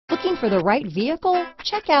Looking for the right vehicle?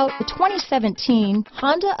 Check out the 2017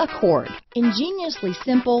 Honda Accord. Ingeniously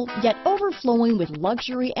simple, yet overflowing with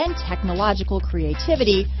luxury and technological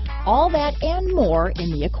creativity, all that and more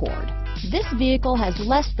in the Accord. This vehicle has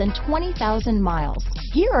less than 20,000 miles.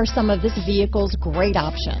 Here are some of this vehicle's great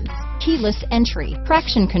options: keyless entry,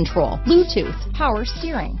 traction control, Bluetooth, power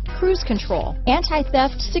steering, cruise control,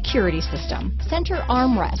 anti-theft security system, center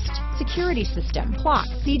armrest, security system, clock,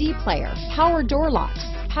 CD player, power door locks,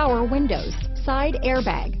 power windows, side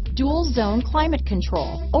airbag, dual zone climate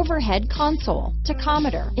control, overhead console,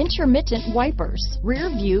 tachometer, intermittent wipers, rear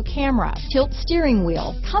view camera, tilt steering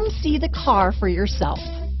wheel. Come see the car for yourself.